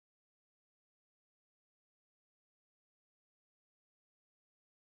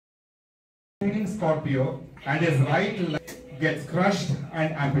Scorpio and his right leg gets crushed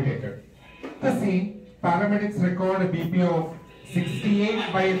and amputated. The scene, paramedics record a BP of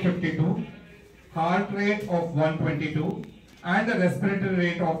 68/52, heart rate of 122 and a respiratory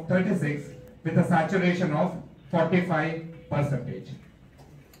rate of 36 with a saturation of 45%.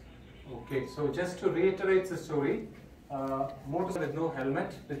 Okay, so just to reiterate the story, motorcycle with no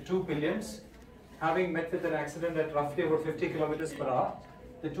helmet, with 2 pillions, having met with an accident at roughly about 50 kilometers per hour.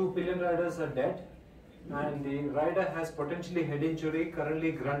 The 2 pillion riders are dead, and the rider has potentially head injury,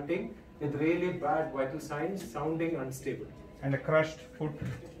 currently grunting, with really bad vital signs, sounding unstable. And a crushed foot.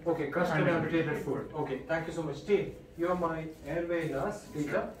 Okay, crushed and amputated foot. Okay, thank you so much. Team, you are my airway nurse,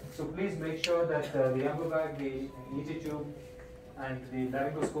 Peter. So please make sure that the ambu bag, the ET tube, and the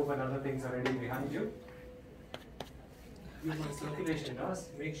laryngoscope and other things are ready behind you. You are my circulation nurse.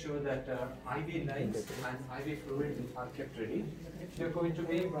 Make sure that IV lines and IV fluid are kept ready. You are going to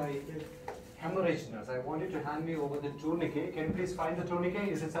be my hemorrhage nurse. I want you to hand me over the tourniquet. Can you please find the tourniquet?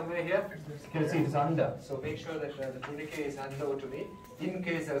 Is it somewhere here? You can see it's under. So make sure that the tourniquet is handed over to me in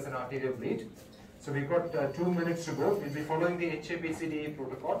case there is an arterial bleed. So we've got 2 minutes to go. We'll be following the CJEE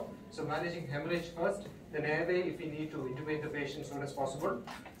protocol. So managing hemorrhage first, then airway if we need to intubate the patient as soon as possible.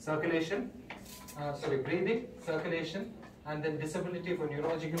 Circulation, breathing, circulation, and then disability for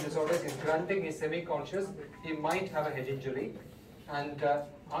neurological disorders. He's grunting, he's semi-conscious, he might have a head injury. And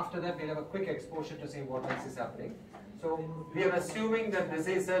after that, we'll have a quick exposure to see what else is happening. So we are assuming that this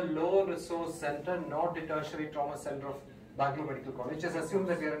is a low resource center, not the tertiary trauma center of Bangalore Medical College. Just assume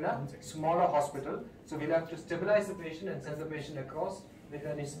that we are in a smaller hospital. So we'll have to stabilize the patient and send the patient across with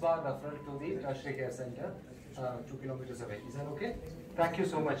an ISBA referral to the tertiary care center 2 kilometers away. Is that okay? Thank you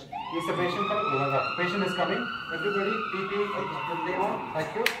so much. Is the patient coming? Oh my God. Patient is coming. Everybody, PP, they on.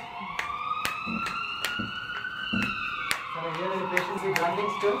 Thank you. Can I hear any patients be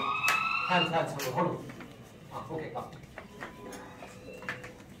grunting still? Hands, hold on. Okay, come.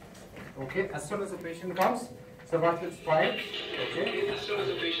 Okay, as soon as the patient comes, cervical spine. Okay. As soon as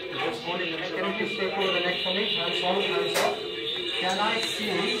the patient comes, just holding the neck. Can you please take over the neck for me? Hands on, hands off. Can I see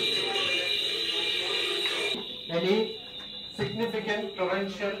any significant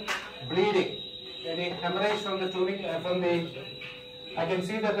torrential bleeding? Any hemorrhage from the tuning, I can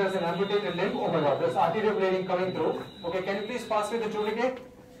see that there's an amputated limb. Oh my God, there's arterial bleeding coming through. Okay, can you please pass me the tourniquet?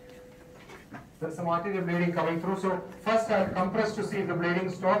 There's some arterial bleeding coming through. So first I'll compress to see if the bleeding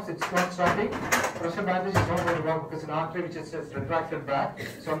stops. It's not stopping. Pressure bandage is not going to work because it's an artery which is just retracted back.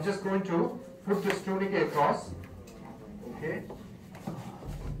 So I'm just going to put this tourniquet across. Okay.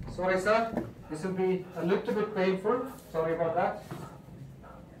 Sorry sir, this will be a little bit painful. Sorry about that.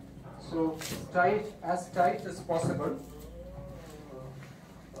 So as tight as possible.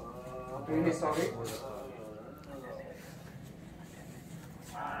 Really sorry.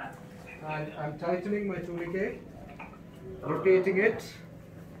 And I'm tightening my tourniquet, rotating it,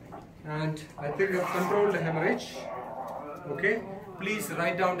 and I think I've controlled the hemorrhage. Okay, please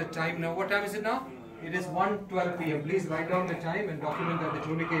write down the time now. What time is it now? It is 1:12 p.m. Please write down the time and document that the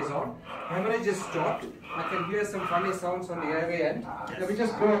tourniquet is on. Hemorrhage is stopped. I can hear some funny sounds on the airway end. Let me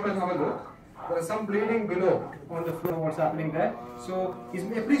just go up and have a look. There is some bleeding below on the floor. What's happening there? So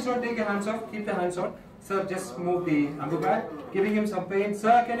please don't take your hands off. Keep the hands on. Sir, just move the ambu bag. Giving him some pain.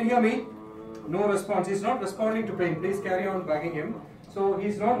 Sir, can you hear me? No response. He's not responding to pain. Please carry on bagging him. So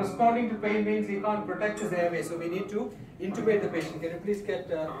he's not responding to pain means he can't protect his airway. So we need to intubate the patient. Can you please get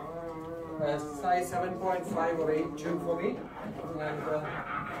size 7.5 or 8 tube for me? And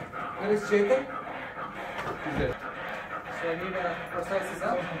where is Chetan? He's there. So I need a precise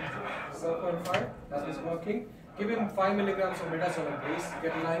up. 7.5. That is working. Give him 5 milligrams of midazolam, please.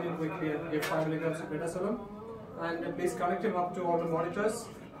 Get a line in quickly and give 5 milligrams of midazolam. And please connect him up to all the monitors.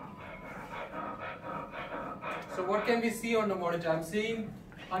 So what can we see on the monitor? I'm seeing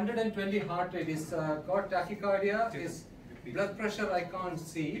 120 heart rate. He's got tachycardia. His blood pressure I can't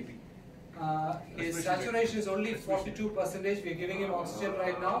see. His saturation is only 42%. We're giving him oxygen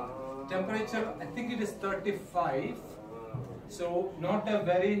right now. Temperature, I think it is 35. So not a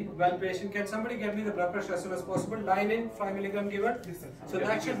very well patient. Can somebody get me the blood pressure as soon as possible? Line in, 5 milligram given. So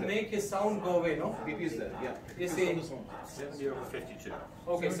that should make his sound go away, no? It is there, yeah. You see? 70 over 52.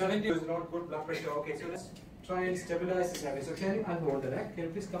 Okay, 70 is not good blood pressure. Okay, so let's try and stabilize his airway. So can you unhold the neck? Can you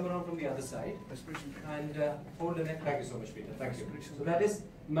please come around from the other side? And hold the neck. Thank you so much, Peter. Thank you. So that is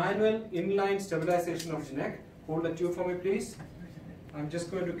manual inline stabilization of the neck. Hold the tube for me, please. I'm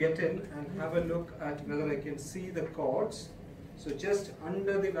just going to get in and have a look at whether I can see the cords. So just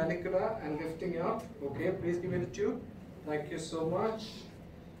under the vallecula and lifting up. Okay, please give me the tube. Thank you so much.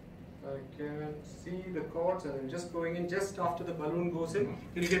 I can see the cords and I'm just going in just after the balloon goes in.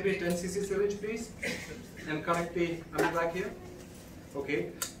 Can you get me a 10 cc syringe please? And connect the ammo back here.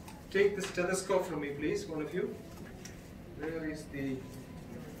 Okay. Take the stethoscope from me please, one of you. Where is the...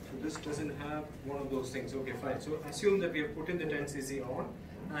 So this doesn't have one of those things. Okay, fine. So assume that we have put in the 10 cc on.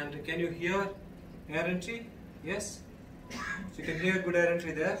 And can you hear air entry? Yes? So you can hear good air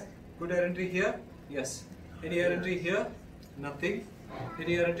entry there. Good air entry here? Yes. Any air entry here? Nothing.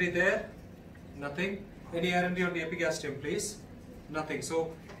 Any air entry there? Nothing. Any air entry on the epigastrium, please? Nothing.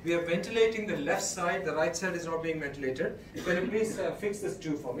 So we are ventilating the left side, the right side is not being ventilated. Can you please fix this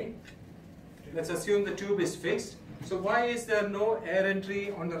tube for me? Let's assume the tube is fixed. So why is there no air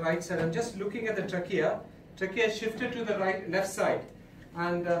entry on the right side? I'm just looking at the trachea. Trachea is shifted to the left side.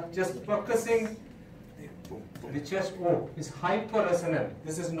 And just focusing the chest. Oh, is hyper-resonant.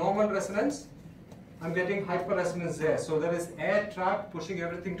 This is normal resonance. I'm getting hyper-resonance there. So there is air trap pushing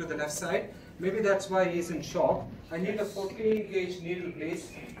everything to the left side. Maybe that's why he's in shock. I need a 14 gauge needle,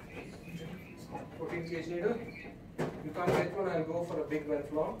 please. 14 gauge needle. You can't get one, I'll go for a big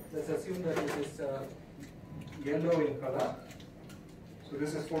Venflon. Let's assume that it is yellow in color. So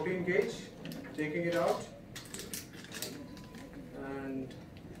this is 14 gauge. Taking it out. And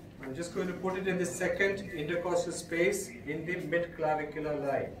I'm just going to put it in the second intercostal space in the mid-clavicular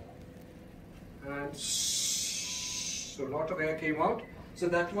line. And so a lot of air came out. So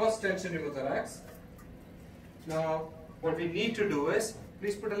that was tension pneumothorax. Now what we need to do is,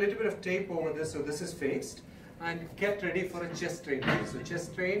 please put a little bit of tape over this so this is fixed, and get ready for a chest drain. So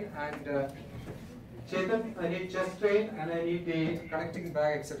chest drain and Chetan, I need chest drain and I need the connecting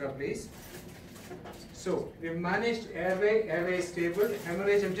bag, etc. please. So we've managed airway is stable.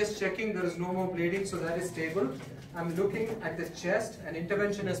 Hemorrhage, I'm just checking there is no more bleeding, so that is stable. I'm looking at the chest, an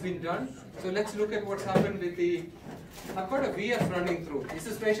intervention has been done. So let's look at what's happened with the... I've got a VF running through. Is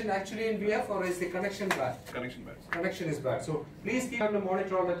this patient actually in VF or is the connection bad? Connection bad. Connection is bad. So please keep on the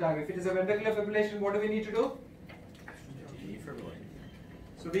monitor all the time. If it is a ventricular fibrillation, what do we need to do? Defibrillate.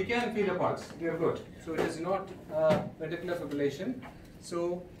 So we can feel a pulse. We are good. So it is not ventricular fibrillation.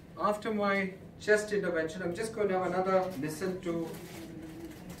 So after my chest intervention, I'm just going to have another listen to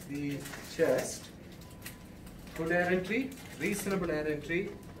the chest. Good air entry, reasonable air entry,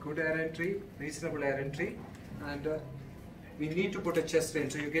 good air entry, reasonable air entry, and we need to put a chest drain.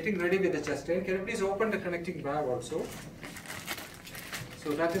 So you're getting ready with the chest drain. Can you please open the connecting bag also?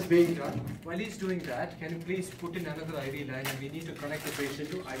 So that is being done. While he's doing that, can you please put in another IV line, and we need to connect the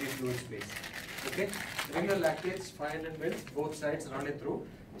patient to IV fluid space. Okay? Regular lactates, 500 mils, both sides, run it through.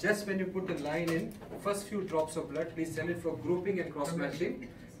 Just when you put the line in, first few drops of blood, please send it for grouping and cross-matching.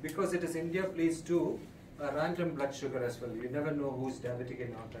 Because it is India, please do a random blood sugar as well. You never know who's diabetic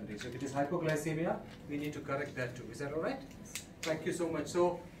in our country. So if it is hypoglycemia, we need to correct that too. Is that all right? Thank you so much.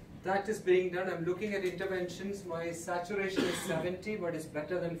 So that is being done. I'm looking at interventions. My saturation is 70, but it's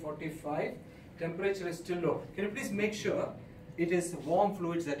better than 45. Temperature is still low. Can you please make sure it is warm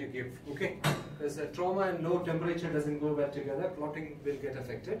fluids that you give, okay? Because trauma and low temperature doesn't go well together. Clotting will get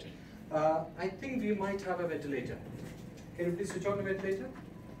affected. I think we might have a ventilator. Can you please switch on the ventilator?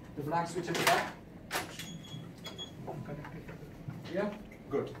 The black switch at the back. Yeah,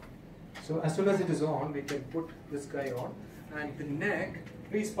 good. So as soon as it is on, we can put this guy on. And the neck,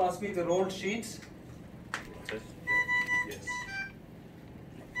 please pass me the rolled sheets. Yes.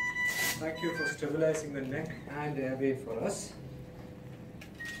 Thank you for stabilizing the neck and airway for us.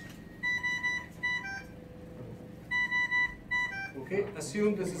 Okay,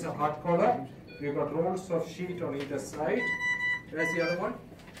 assume this is a heart collar. We've got rolls of sheet on either side. Where's the other one?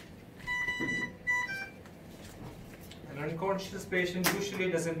 An unconscious patient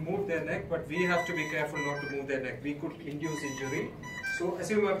usually doesn't move their neck, but we have to be careful not to move their neck. We could induce injury. So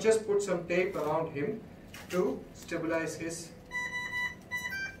assume I've just put some tape around him to stabilize his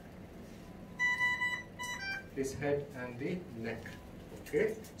head and the neck.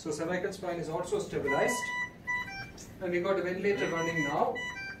 Okay, so cervical spine is also stabilized. And we got a ventilator running now.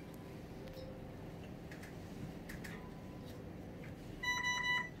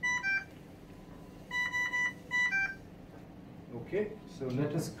 Okay, so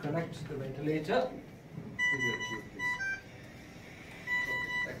let us connect the ventilator to your tube, please.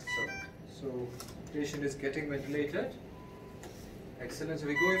 Okay, excellent. So patient is getting ventilated. Excellent. So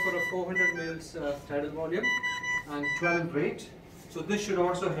we're going for a 400 mils tidal volume and 12 rate. So this should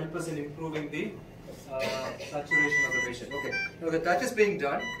also help us in improving the saturation of the patient. Okay. Now that is being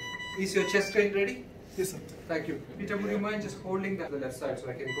done, is your chest drain ready? Yes, sir. Thank you. Peter, would you mind just holding that to the left side so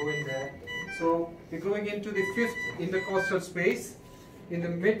I can go in there? So we're going into the 5th intercostal space in the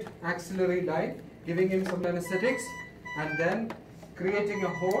mid-axillary line, giving him some anesthetics and then creating a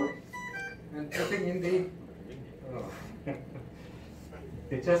hole and putting in the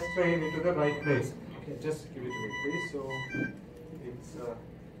the chest train into the right place. Okay, just give it to me, please. So it's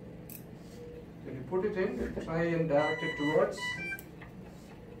when you put it in, try and direct it towards.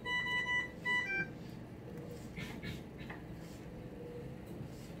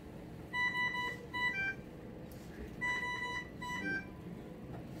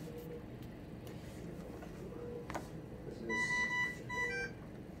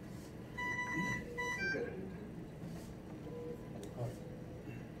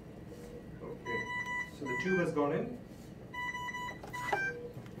 Tube has gone in,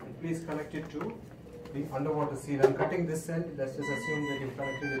 and please connect it to the underwater seal. I'm cutting this end. Let's just assume that you've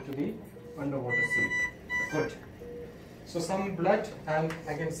connected it to the underwater seal. Good. So some blood, and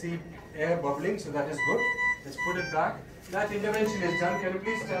I can see air bubbling, so that is good. Let's put it back. That intervention is done. Can you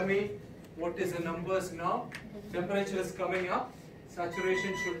please tell me what is the numbers now? Temperature is coming up.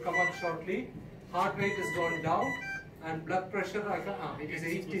 Saturation should come up shortly. Heart rate has gone down, and blood pressure, it is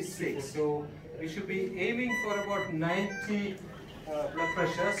 86. So we should be aiming for about 90 blood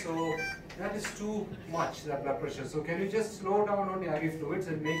pressure. So that is too much, that blood pressure. So can you just slow down on the IV fluids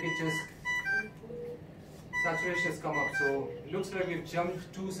and make it just, saturation has come up. So it looks like we've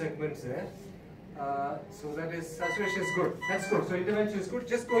jumped 2 segments there. So that is, saturation is good. That's good. So intervention is good.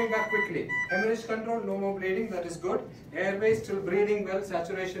 Just going back quickly. Hemorrhage control, no more bleeding. That is good. Airway still breathing well.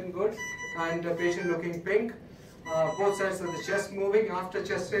 Saturation good. And patient looking pink. Both sides of the chest moving. After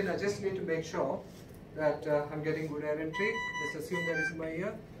chest strain, I just need to make sure that I'm getting good air entry. Let's assume that is in my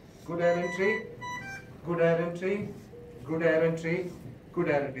ear. Good air entry. Good air entry. Good air entry. Good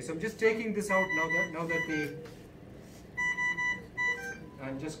air entry. So I'm just taking this out now that the,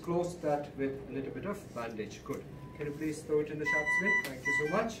 and just close that with a little bit of bandage. Good. Can you please throw it in the sharp slit? Thank you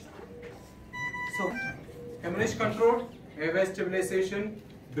so much. So, hemorrhage control, airway stabilization,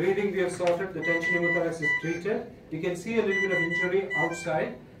 breathing we have sorted, the tension pneumothorax is treated. You can see a little bit of injury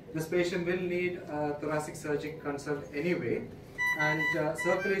outside. This patient will need thoracic surgical consult anyway. And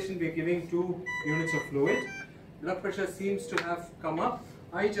circulation, we are giving 2 units of fluid. Blood pressure seems to have come up.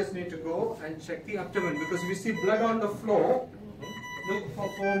 I just need to go and check the abdomen because we see blood on the floor. Look for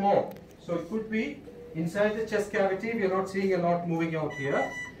 4 more. So it could be inside the chest cavity. We are not seeing a lot moving out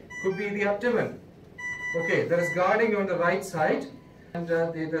here. Could be the abdomen. Okay, there is guarding on the right side, and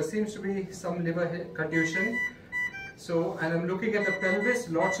there seems to be some liver contusion. So, and I'm looking at the pelvis.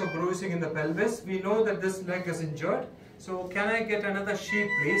 Lots of bruising in the pelvis. We know that this leg is injured. So, can I get another sheet,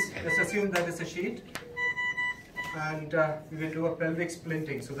 please? Let's assume that is a sheet, and we will do a pelvic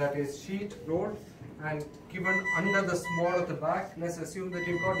splinting. So that is sheet rolled and given under the small of the back. Let's assume that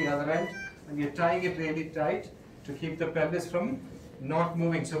you've got the other end and you're tying it really tight to keep the pelvis from not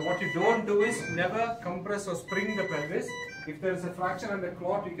moving. So what you don't do is never compress or spring the pelvis. If there is a fracture and a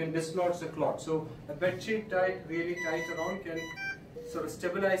clot, you can dislodge the clot. So a bed sheet tied really tight around can sort of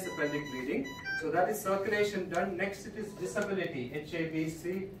stabilize the pelvic bleeding. So that is circulation done. Next it is disability,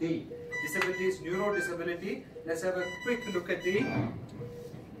 HABCD. Disability is neuro disability. Let's have a quick look at the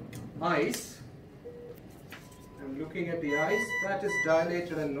eyes. I'm looking at the eyes. That is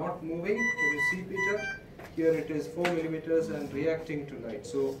dilated and not moving. Can you see, Peter? Here it is 4 millimeters and reacting to light.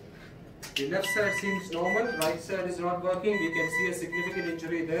 So the left side seems normal, right side is not working. We can see a significant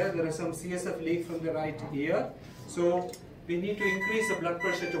injury there. There is some CSF leak from the right ear. So we need to increase the blood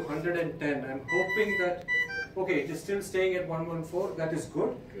pressure to 110. I'm hoping that, okay, it is still staying at 114. That is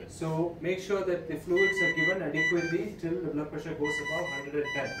good. So make sure that the fluids are given adequately till the blood pressure goes above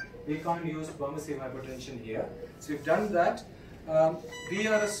 110. We can't use permissive hypertension here. So we've done that. We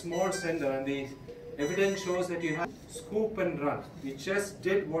are a small center and the evidence shows that you have scoop and run. We just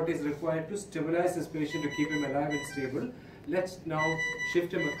did what is required to stabilize this patient to keep him alive and stable. Let's now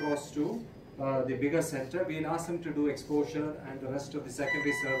shift him across to the bigger center. We'll ask him to do exposure and the rest of the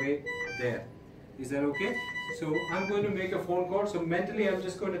secondary survey there. Is that okay? So I'm going to make a phone call. So mentally I'm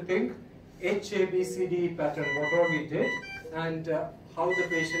just going to think HABCD pattern, what all we did, and how the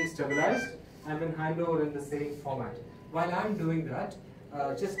patient stabilized, and then hand over in the same format. While I'm doing that,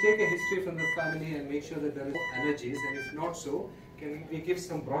 just take a history from the family and make sure that there are no allergies, and if not so, can we give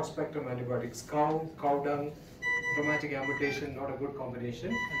some broad spectrum antibiotics? Cow dung, traumatic amputation, not a good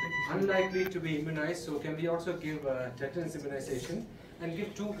combination. Unlikely to be immunized, so can we also give tetanus immunization and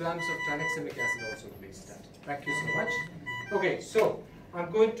give 2 grams of tranexamic acid also, please. Thank you so much. Okay, so I'm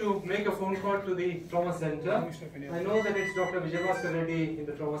going to make a phone call to the trauma center. I know that it's Dr. JeevaRaksha in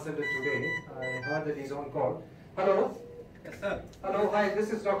the trauma center today. I heard that he's on call. Hello. Yes, sir. Hello, hi,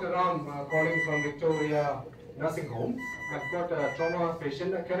 this is Dr. Ram calling from Victoria Nursing Home. I've got a trauma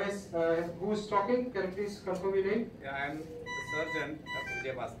patient. Who's talking? Can you please confirm your name? Yeah, I'm surgeon, Dr.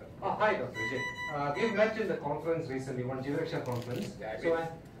 JeevaRaksha. Hi, Dr. Vijay. We've met in the conference recently, one JeevaRaksha conference. Yeah, So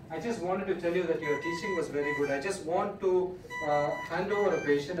I just wanted to tell you that your teaching was very good. I just want to hand over a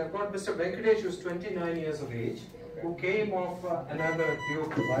patient. I've got Mr. Venkatesh, who's 29 years of age, who came off another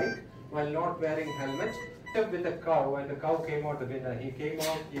Duke bike while not wearing helmet with a cow, and the cow came out the winner. He came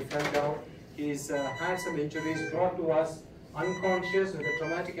out, he fell down, he's had some injuries, brought to us unconscious with a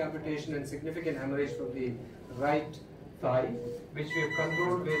traumatic amputation and significant hemorrhage from the right thigh, which we have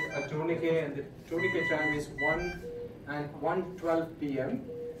controlled with a tourniquet, and the tourniquet time is 1:12 p.m.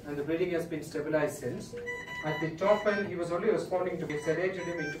 and the bleeding has been stabilized since. At the top end, he was only responding to, we sedated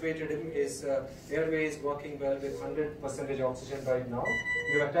him, intubated him, his airway is working well with 100% oxygen right now.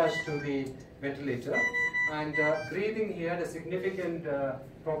 We have attached to the ventilator. And breathing, he had a significant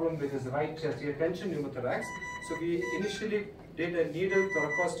problem with his right chest. He had tension pneumothorax. So we initially did a needle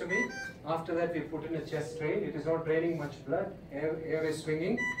thoracostomy. After that, we put in a chest drain. It is not draining much blood. Air is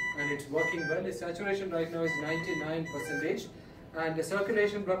swinging and it's working well. His saturation right now is 99%. And the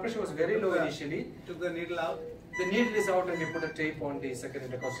circulation blood pressure was very low initially. Took the needle out? The needle is out and we put a tape on the second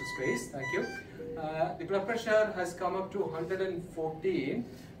intercostal space. Thank you. The blood pressure has come up to 114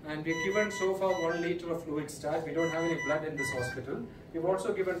 and we've given so far 1 liter of fluid stat. We don't have any blood in this hospital. We've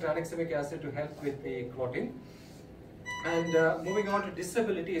also given tranexamic acid to help with the clotting. And moving on to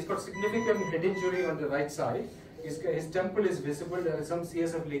disability, he's got significant head injury on the right side. His temple is visible. There is some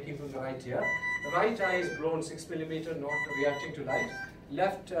CSF leaking from the right ear. The right eye is blown 6 mm, not reacting to light.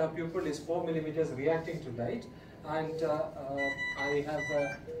 Left pupil is 4 mm reacting to light. And I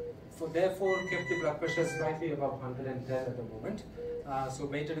have therefore kept the blood pressure slightly above 110 at the moment. So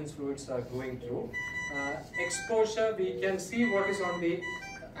maintenance fluids are going through. Exposure, we can see what is on the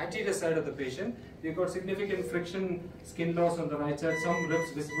anterior side of the patient. We've got significant friction skin loss on the right side, some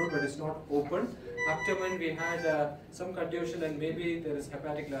ribs visible but it's not open. Abdomen, we had some contusion and maybe there is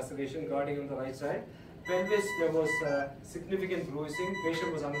hepatic laceration guarding on the right side. Pelvis, there was significant bruising.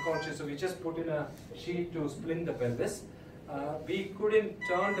 Patient was unconscious, so we just put in a sheet to splint the pelvis. We couldn't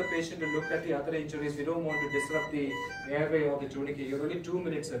turn the patient to look at the other injuries. We don't want to disrupt the airway or the tourniquet. You're only 2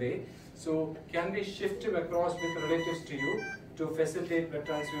 minutes away. So can we shift him across with relatives to you to facilitate blood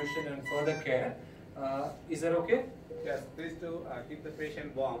transfusion and further care? Is that okay? Yes, please do keep the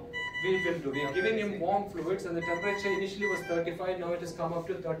patient warm. We will do. We are giving him warm fluids and the temperature initially was 35, now it has come up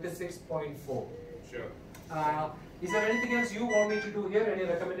to 36.4. Sure. Is there anything else you want me to do here? Any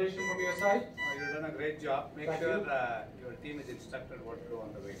recommendation from your side? You've done a great job. Make Thank sure you. your team is instructed what to do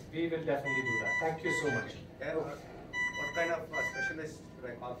on the way. We will definitely do that. Thank you so much. What kind of specialist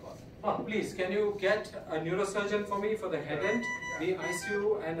should I call for? Please, can you get a neurosurgeon for me for the head end, the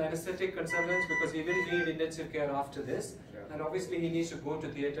ICU and anesthetic consultants, because he will need intensive care after this. Sure. And obviously he needs to go to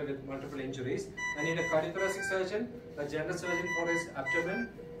theatre with multiple injuries. I need a cardiothoracic surgeon, a general surgeon for his abdomen,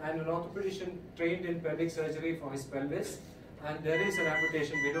 and an orthopedician trained in pelvic surgery for his pelvis. And there is an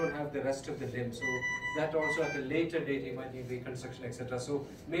amputation, we don't have the rest of the limb. So that also at a later date he might need reconstruction, etc. So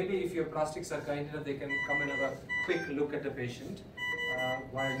maybe if your plastics are kind enough, they can come and have a quick look at the patient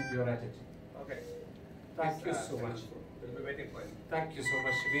while you're at it. Okay. Thank you so much. We'll be waiting for you. Thank you so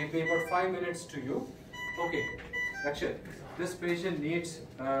much. We'll be about 5 minutes to you. Okay, Raksha, this patient needs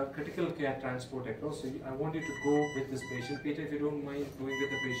critical care transport across. So I want you to go with this patient. Peter, if you don't mind going with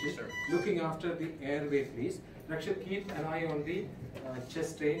the patient. Sure. Looking after the airway, please. Raksha, keep an eye on the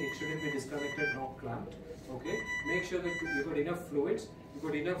chest drain. It shouldn't be disconnected nor clamped. Okay. Make sure that you've got enough fluids, you've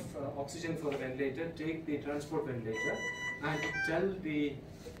got enough oxygen for the ventilator. Take the transport ventilator and tell the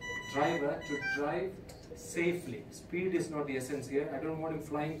driver to drive safely. Speed is not the essence here. I don't want him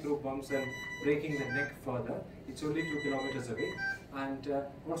flying through bumps and breaking the neck further. It's only 2 kilometers away. And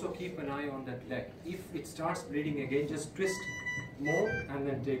also keep an eye on that leg. If it starts bleeding again, just twist more and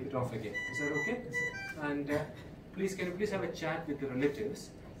then take it off again. Is that okay? And please, can you please have a chat with the relatives?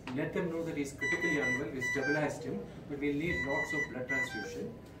 Let them know that he's critically unwell. We stabilized him, but we'll need lots of blood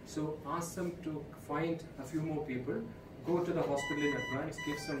transfusion. So ask them to find a few more people. Go to the hospital in advance,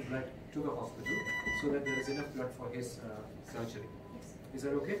 give some blood to the hospital so that there is enough blood for his surgery. Yes. Is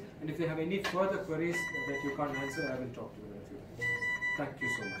that okay? And if they have any further queries that you can't answer, I will talk to them in a few minutes. Thank you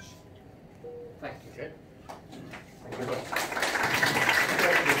so much. Thank you. Okay.